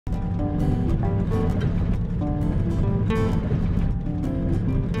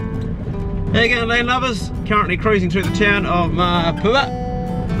How you going, land lovers? Currently cruising through the town of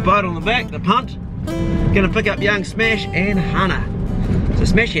Mapua. The boat on the back, the punt. Gonna pick up young Smash and Hana. So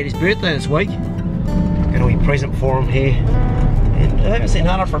Smash had his birthday this week. Got a wee present for him here. And I haven't seen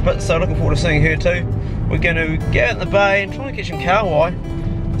Hana for a bit, so looking forward to seeing her too. We're going to go out in the bay and try and catch some kahawai.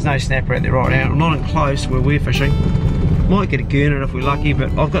 There's no snapper out there right now. I'm not in close where we're fishing. Might get a gurnet if we're lucky, but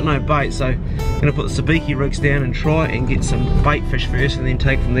I've got no bait, so I'm going to put the sabiki rigs down and try and get some bait fish first and then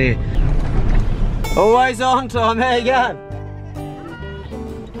take from there. Always on time, how you going?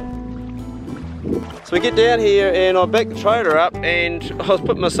 So we get down here and I backed the trailer up and I was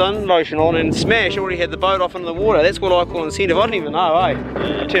putting my sun lotion on and Smash already had the boat off in the water. That's what I call incentive. I didn't even know,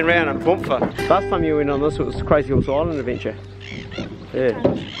 eh? Turn around and bump for. Last time you went on this was Crazy Horse Island adventure. Yeah.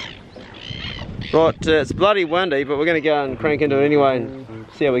 Right, it's bloody windy, but we're going to go and crank into it anyway and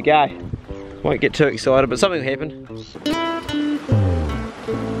see how we go. Won't get too excited, but something will happen.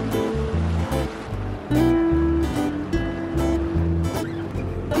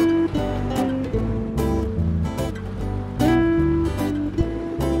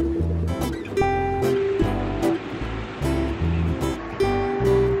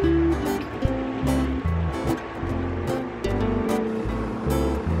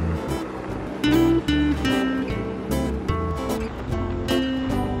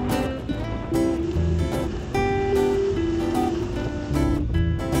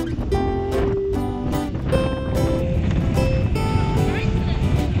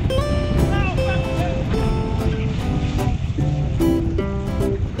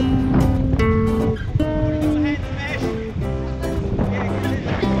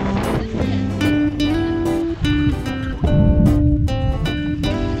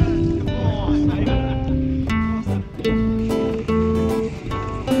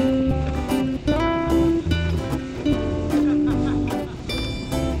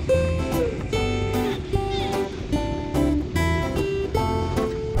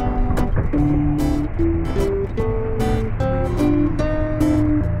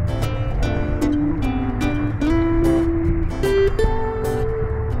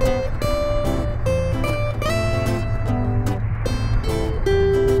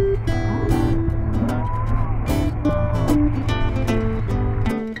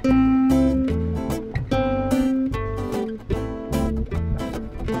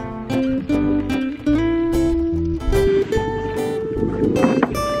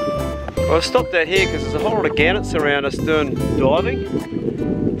 I've stopped that here because there's a whole lot of gannets around us doing diving.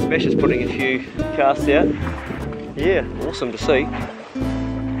 Smash is putting a few casts out. Yeah, awesome to see.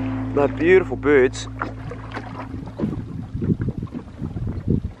 They're beautiful birds.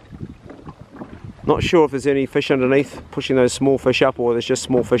 Not sure if there's any fish underneath pushing those small fish up or there's just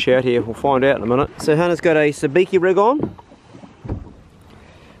small fish out here. We'll find out in a minute. So Hannah's got a sabiki rig on.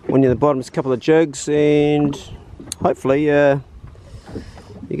 When you're at the bottom, it's a couple of jigs and hopefully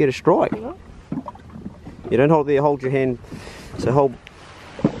you get a strike. You don't hold there, hold your hand. So hold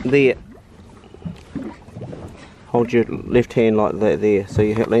there. Hold your left hand like that there. So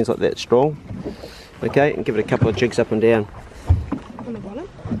your hand lands like that strong. Okay, and give it a couple of jigs up and down. On the bottom?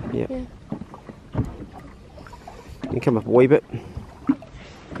 Yep. Yeah. You come up a wee bit.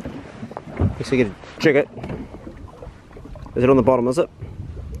 So you get to jig it. Is it on the bottom, is it?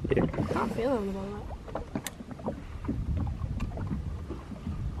 Yeah. I can't feel it on the bottom.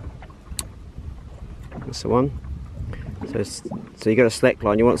 That's the one. So you got a slack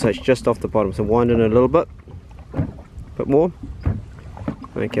line. You want so it's just off the bottom. So wind in a little bit more.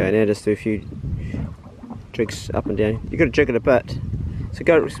 Okay, now just do a few jigs up and down. You got to jig it a bit. So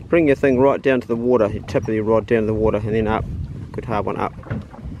go bring your thing right down to the water. You tip of your rod down to the water and then up. Good hard one up.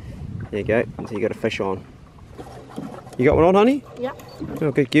 There you go. So you got a fish on. You got one on, honey? Yeah.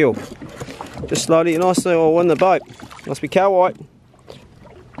 Oh, good gill. Just slowly and nicely I'll win the boat. Must be kahawai.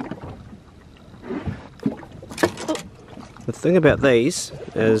 The thing about these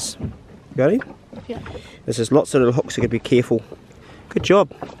is, you got him? Yeah. There's lots of little hooks, so you got to be careful. Good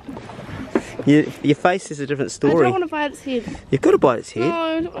job. Your face is a different story. I don't want to bite its head. You've got to bite its head. No,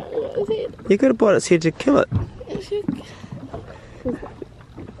 I don't want its head. You've got to bite its head to kill it.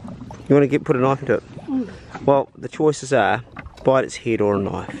 You want to put a knife into it? Well, the choices are bite its head or a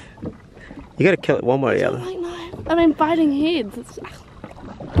knife. You got to kill it one way or the other. I don't like knives. I mean, biting heads. It's...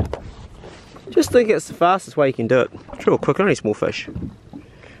 Just think it's the fastest way you can do it. It's real quick, only small fish.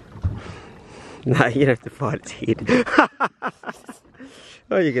 No, you don't have to bite its head.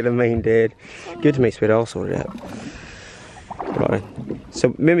 Oh, you're gonna mean dad. Give it to me, sweetie, I'll sort it out. Right. So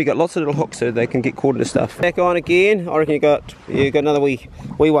remember, you got lots of little hooks so they can get caught into stuff. Back on again. I reckon you got another wee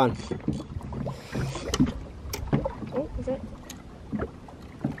one. Oh, is it?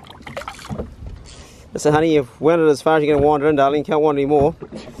 So honey, you've wound it as far as you're going to wind it in, darling. You can't wind any more.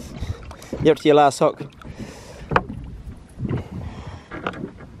 You're up to your last hook.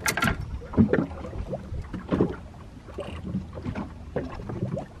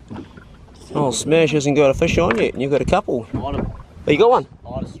 Oh, Smash hasn't got a fish on yet, and you've got a couple. Oh, you got one?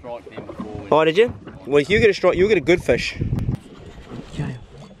 I had a strike them before. Oh, did you? Well, if you get a strike, you'll get a good fish. Okay.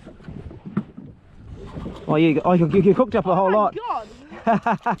 Oh, you cooked up a whole lot. Oh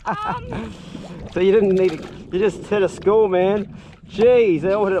my god! So you didn't need to, you just hit a school, man. Jeez,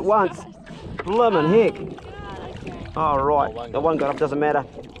 they all hit it at once. Blimmin' heck. Oh, right. The one got up, doesn't matter.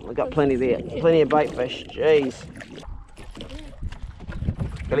 We've got plenty there. Plenty of bait fish. Jeez.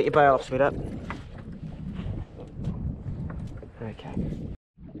 Go let your bail off, sweetheart. Okay.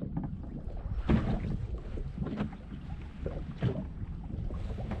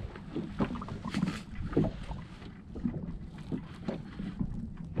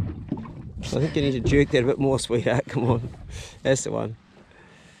 I think you need to jerk that a bit more, sweetheart. Come on. That's the one.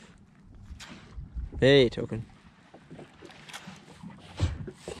 There you're talking.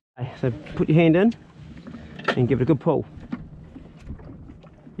 Okay, so put your hand in and give it a good pull.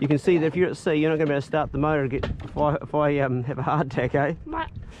 You can see that if you're at sea, you're not going to be able to start the motor if I have a heart attack, eh? My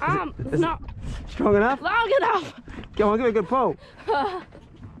arm is not strong enough? long enough! Come on, give it a good pull. Oh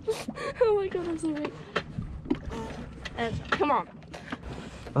my god, I'm so weak. Come on.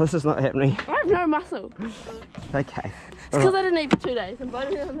 Oh, this is not happening. I have no muscle. Okay. It's because I didn't eat for 2 days. I'm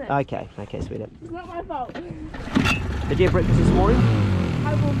blaming it on that. Okay, sweetheart. It's not my fault. Did you have breakfast this morning?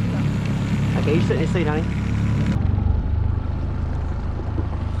 I will do that. Okay, you sit in your seat, honey.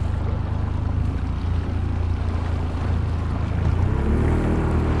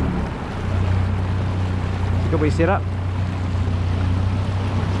 Good way set up.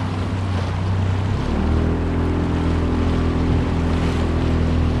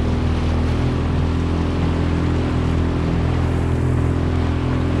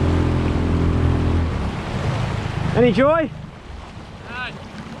 Any joy? No.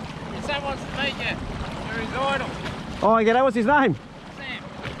 Your son wants to meet you. You're his idol. Oh, g'day, what's his name? Sam.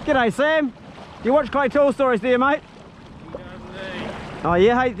 G'day, Sam. You watch Clay Tool Stories, do you, mate? He does indeed. Oh,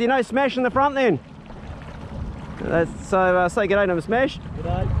 yeah? Hey, do you know Smash in the front then? So say g'day to him, Smash.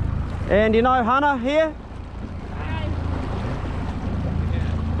 G'day. And you know Hana here?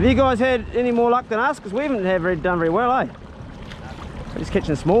 Have you guys had any more luck than us? Because we haven't done very well, eh? We're just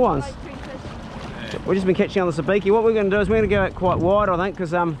catching small ones. We've just been catching on the sabiki. What we're going to do is we're going to go out quite wide, I think,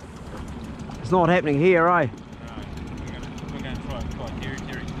 because it's not happening here, eh? No, we're going to try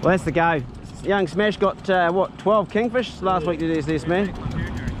territory. Well, that's the go. Young Smash got, what, 12 kingfish last week, did this, man?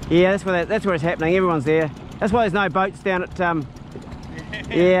 Yeah, that's where it's happening. Everyone's there. That's why there's no boats down at,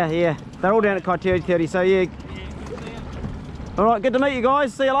 yeah. They're all down at Kaiteri 30, so yeah. Alright, good to meet you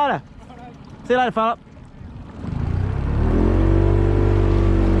guys. See you later. See you later, Philip.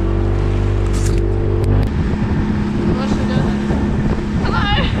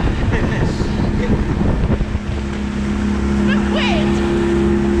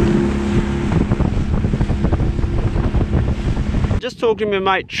 Just talked to my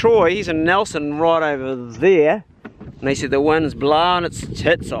mate Troy, he's in Nelson right over there, and he said the wind's blowing its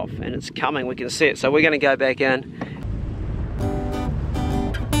tits off and it's coming, we can see it, so we're going to go back in.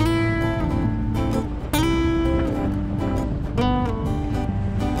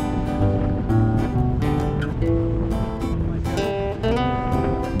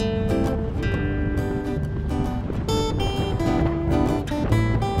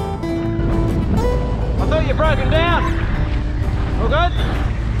 I thought you broken down. All good?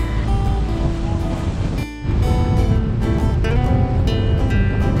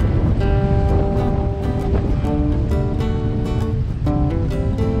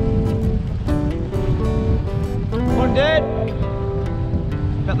 What, Dad?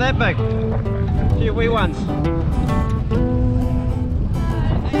 About that big? Few wee ones.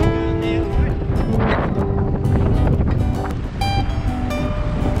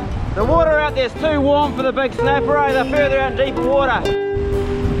 The water out there's too warm for the big snapper, eh? They're further out in deeper water.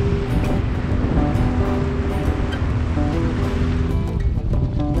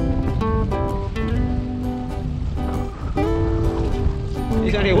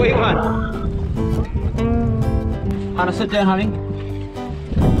 He's only a wee one. Hana, sit down, honey.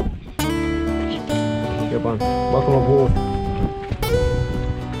 Good one. Welcome aboard.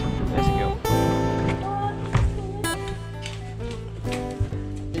 That's a girl.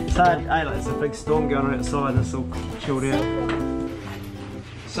 It's hard, hey, like, it's a big storm going on outside and it's all chilled out.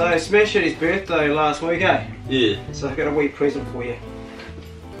 So, Smash had his birthday last week, eh? Yeah. So I've got a wee present for you.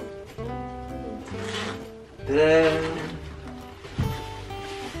 Ta-da!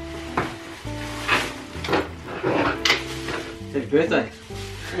 birthday.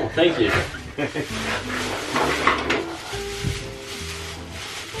 Oh, thank you.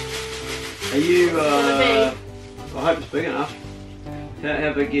 Are you, I hope it's big enough.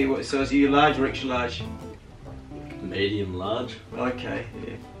 How big are you? What size are you? Large or extra large? Medium large. Okay,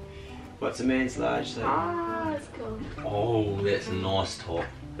 yeah. What's a man's large? So? Ah, that's cool. Oh, that's a nice top.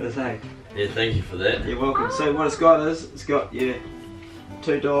 What say? Yeah, thank you for that. You're welcome. So what it's got is, it's got your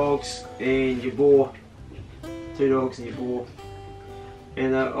 2 dogs and your boar. 2 dogs and your boar.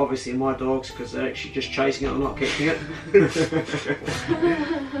 And obviously my dogs, because they're actually just chasing it, I'm not catching it.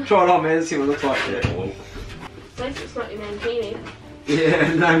 Try it on, man, see what it looks like. Yeah. At least it's not your mankini.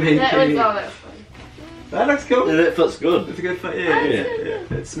 Yeah, no mankini. That was all that fun. That looks cool. Yeah, that fits good. It's a good fit, yeah,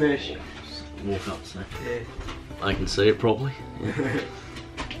 yeah. It's Smash. Just walk up so Yeah. I can see it properly. Yeah.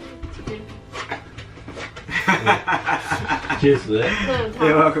 Cheers for that.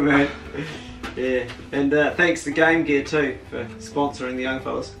 You're welcome, man. Yeah, and thanks to Game Gear too for sponsoring the young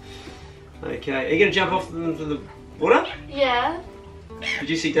fellas. Okay, are you going to jump off into the water? Yeah. Did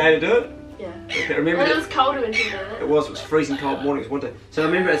you see Data do it? Yeah. Okay, remember It was colder when she did it. it was freezing cold morning, it was winter. So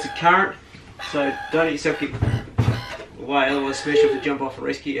remember it's a current, so don't let yourself get away, otherwise Smash will have to jump off and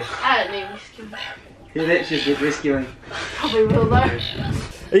rescue you. I don't need rescue. Yeah, that's just good rescuing. Probably will though.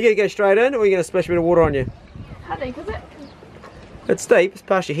 Are you going to go straight in or are you going to splash a bit of water on you? How deep is it? It's deep, it's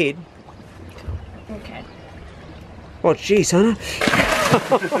past your head. Okay. Oh jeez, Hana.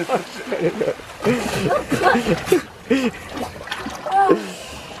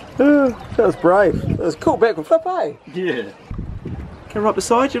 That was brave. That was cool backward flip, eh? Yeah. Come right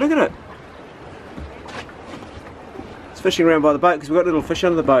beside you, look at it. It's fishing around by the boat because we've got little fish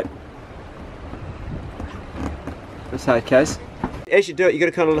under the boat. That's how it goes. As you do it, you've got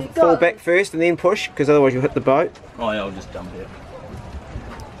to kind of fall back first and then push, because otherwise you'll hit the boat. Oh yeah, I'll just jump out.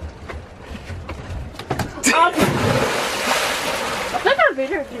 I think our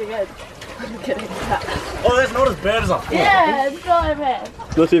video is pretty good. I'm kidding. Oh, that's not as bad as I thought. Yeah, it's not that bad.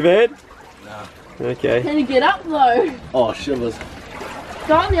 Not too bad? No. Okay. Can you get up though? Oh, shivers.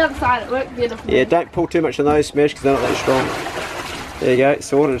 Go on the other side, it worked better for me. Yeah, don't pull too much on those, Smash, because they're not that strong. There you go,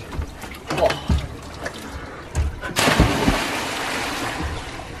 sorted. Oh.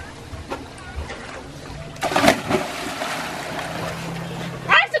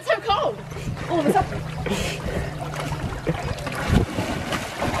 Why is it so cold? All of a sudden.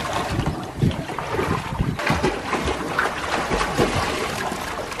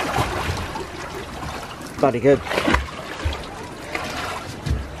 Bloody good.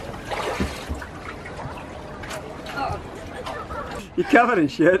 You're covered in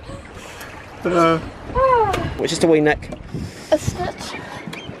shit. Well, just a wee nick. A stitch.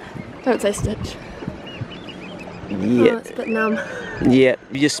 Don't say stitch. Yeah. Oh, it's a bit numb. Yeah,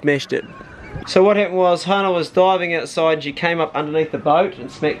 you just smashed it. So what happened was Hana was diving outside, she came up underneath the boat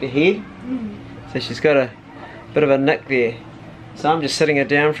and smacked her head. So she's got a bit of a nick there. So I'm just sitting her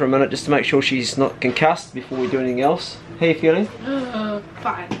down for a minute just to make sure she's not concussed before we do anything else. How are you feeling?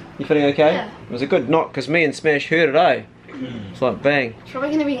 Fine. You feeling okay? Yeah. It was a good knock because me and Smash heard it, eh? It's like bang. It's probably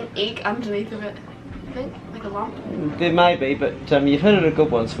going to be an egg underneath of it. I think, like a lump. There may be, but you've hit it a good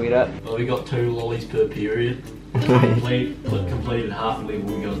one, sweetheart. Well, we got 2 lollies per period. If we completed half a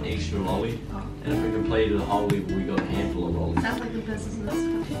level, we got an extra lolly. And if we completed a whole level, we got a handful of lollies. Sounds like the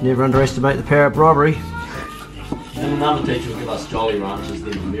business. Never underestimate the power of bribery. And another teacher will give us Jolly Ranchers,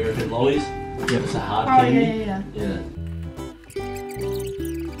 the American lollies. Yep. It's a hard Oh, candy. yeah. Yeah.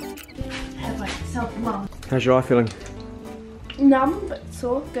 Have like self-love. How's your eye feeling? Numb but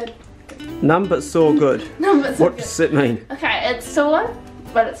sore, good. Numb but sore good. Numb but sore, What good. does it mean? Okay, it's sore,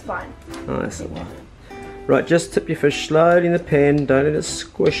 but it's fine. Oh, that's the one. Right, just tip your fish slowly in the pan, don't let it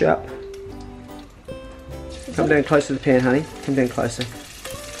squish up. Come down close to the pan, honey. Come down closer.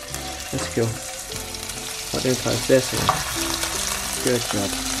 That's cool. Right down close, that's it. Good job.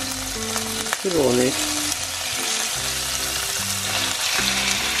 Put it all in there.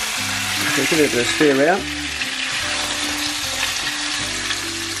 Okay, give it a bit of stir around.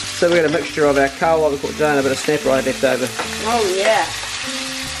 So we got a mixture of our kawa, we've got down a bit of snapper I left over. Oh yeah.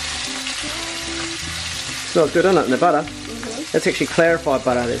 Smells good, isn't it, in the butter? That's actually clarified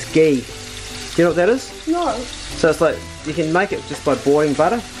butter, that's ghee. Do you know what that is? No. So it's like, you can make it just by boiling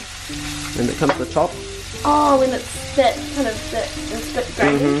butter, and it comes to the top. Oh, when it's that kind of that it's a bit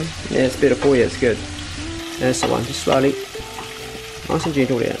grainy. Yeah, it's better for you, it's good. That's the one, just slowly. Nice and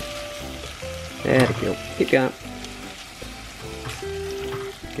gentle down. There we go. Keep going.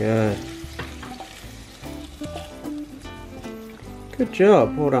 Good. Good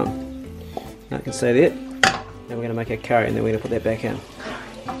job, well done. Now I can see that. Now we're going to make our curry and then we're going to put that back in.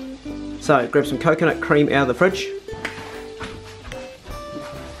 So, grab some coconut cream out of the fridge.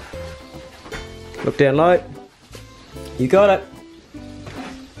 Look down low. You got it.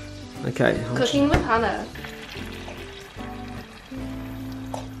 Okay. Cooking with Hana.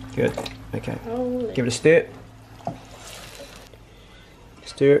 Good. Okay. Oh. Give it a stir.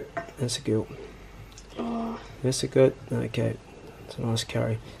 Stir it. That's a good. Oh. That's a good. Okay. It's a nice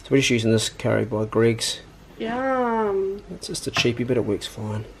curry. So we're just using this curry by Greg's. Yum. It's just a cheapie, but it works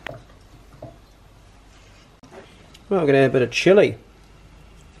fine. Well, we're going to add a bit of chilli.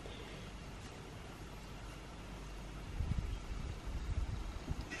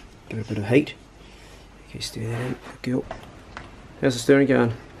 Give it a bit of heat. Okay, stir that in. Good. How's the stirring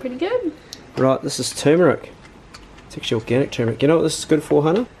going? Pretty good. Right, this is turmeric. It's actually organic turmeric. You know what this is good for,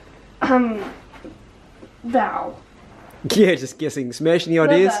 Hannah? Val. Yeah, just guessing. Smashing the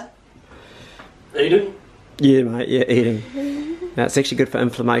ideas? Eating? Yeah, mate, yeah, eating. No, it's actually good for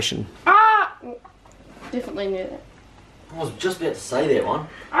inflammation. Ah! Definitely knew that. I was just about to say that one.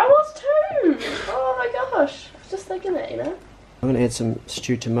 I was too! Oh my gosh. I was just thinking that, you know? I'm going to add some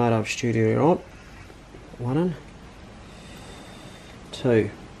stewed tomato I've stewed earlier on. One in.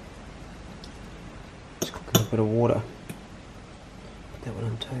 Two. Just cooking a bit of water. Put that one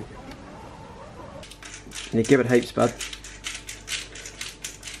in too. And you give it heaps, bud.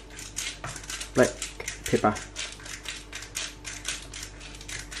 Black pepper.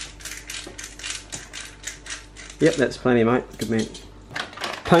 Yep, that's plenty, mate. Good man.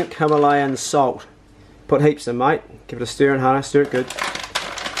 Pink Himalayan salt. Put heaps in, mate. Give it a stir and Hana. Stir it good.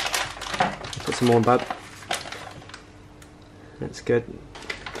 Put some more in, bud. That's good.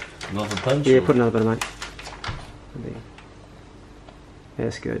 Another punch? Yeah, put another bit in, mate.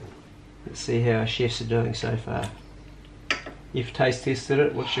 That's good. Let's see how our chefs are doing so far. You've taste tested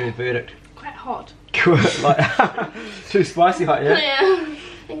it. What's your verdict? Quite hot. Like too spicy, hot, yeah? Yeah.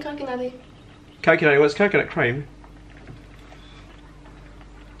 And coconutty. Coconut. What's coconut cream?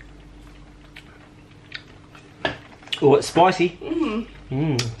 Oh, it's spicy.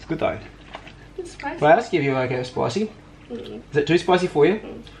 It's good though. It's spicy. Well, let's give you okay spicy. Is it too spicy for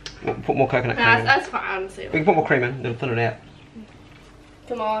you? We'll put more coconut cream in. That's fine. We can put more cream in, then thin it out.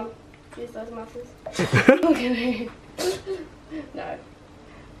 Come on. Use those muscles. Okay. No.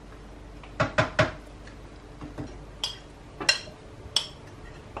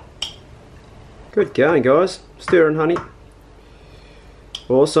 Good going, guys. Stirring, honey.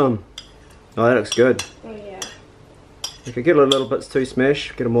 Awesome. Oh, that looks good. Oh yeah. If you get a little bits too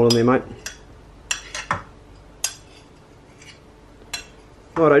smash, get them all in there, mate.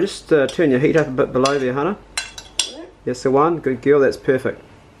 Alright, just turn your heat up a bit below there, Hannah. Yeah. That's the one. Good girl, that's perfect.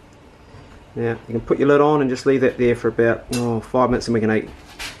 Now, you can put your lid on and just leave that there for about 5 minutes and we can eat.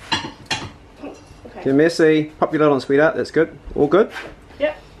 Okay. Get messy. Pop your lid on, sweetheart. That's good. All good?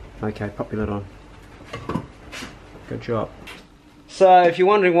 Yep. Okay, pop your lid on. Good job. So, if you're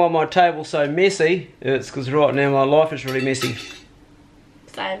wondering why my table's so messy, it's because right now my life is really messy.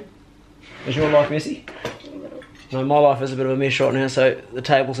 Same. Is your life messy? No, my life is a bit of a mess right now, so the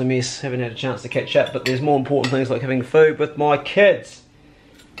table's a mess. Haven't had a chance to catch up, but there's more important things like having food with my kids.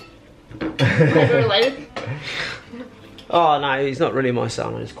 Never related. Oh no, he's not really my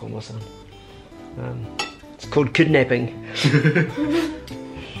son, I just call him my son. It's called kidnapping.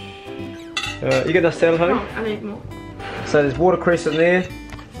 You get enough salad, honey? Oh, I need more. So there's watercress in there.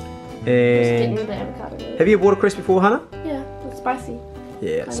 And Just the avocado. have you had watercress before, Hannah? Yeah, it's spicy.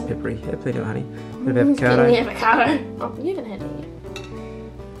 Yeah, it's peppery. Have plenty of honey. Bit of Getting avocado. the avocado. Oh, you haven't had any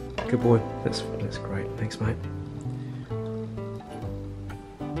yet. Good boy. That's great. Thanks, mate.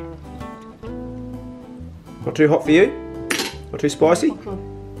 Not too hot for you? Not too spicy?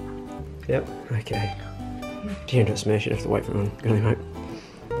 Yep. Okay. Damn, don't smash it. Have to wait for everyone. Good on you, mate.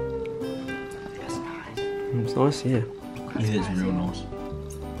 That's nice. It's nice, yeah. Yeah, it's real nice.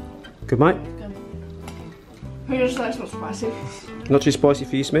 Good, mate. Good. Who just likes not spicy? Not too spicy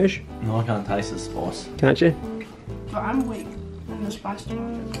for you, Smash? No, I can't taste the spice. Can't you? But I'm weak in the spice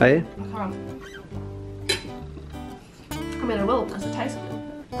department. Oh, yeah? I can't. I mean, I will because it tastes good.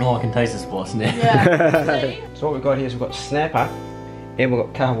 Oh, I can taste the spice now. Yeah. See? So what we've got here is we've got snapper and we've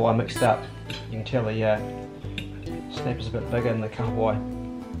got kahawai mixed up. You can tell the snapper's a bit bigger than the kahawai.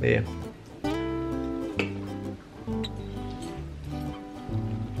 There.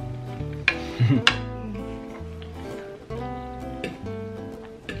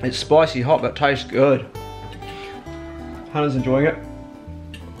 It's spicy hot but tastes good. Hannah's enjoying it.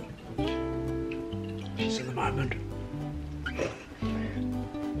 She's in the moment.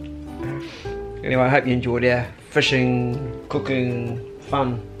 Anyway, I hope you enjoyed our fishing, cooking,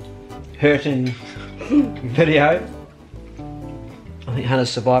 fun, hurting video. I think Hannah's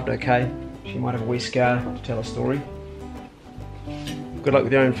survived okay. She might have a wee scar to tell a story. Good luck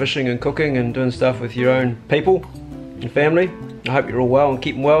with your own fishing and cooking and doing stuff with your own people and family. I hope you're all well and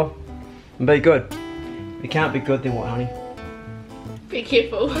keeping well. And be good. If you can't be good, then what, honey? Be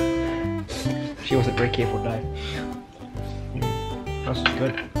careful. She wasn't very careful today. That's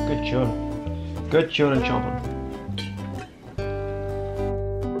good. Good chewing. Good chewing and chomping.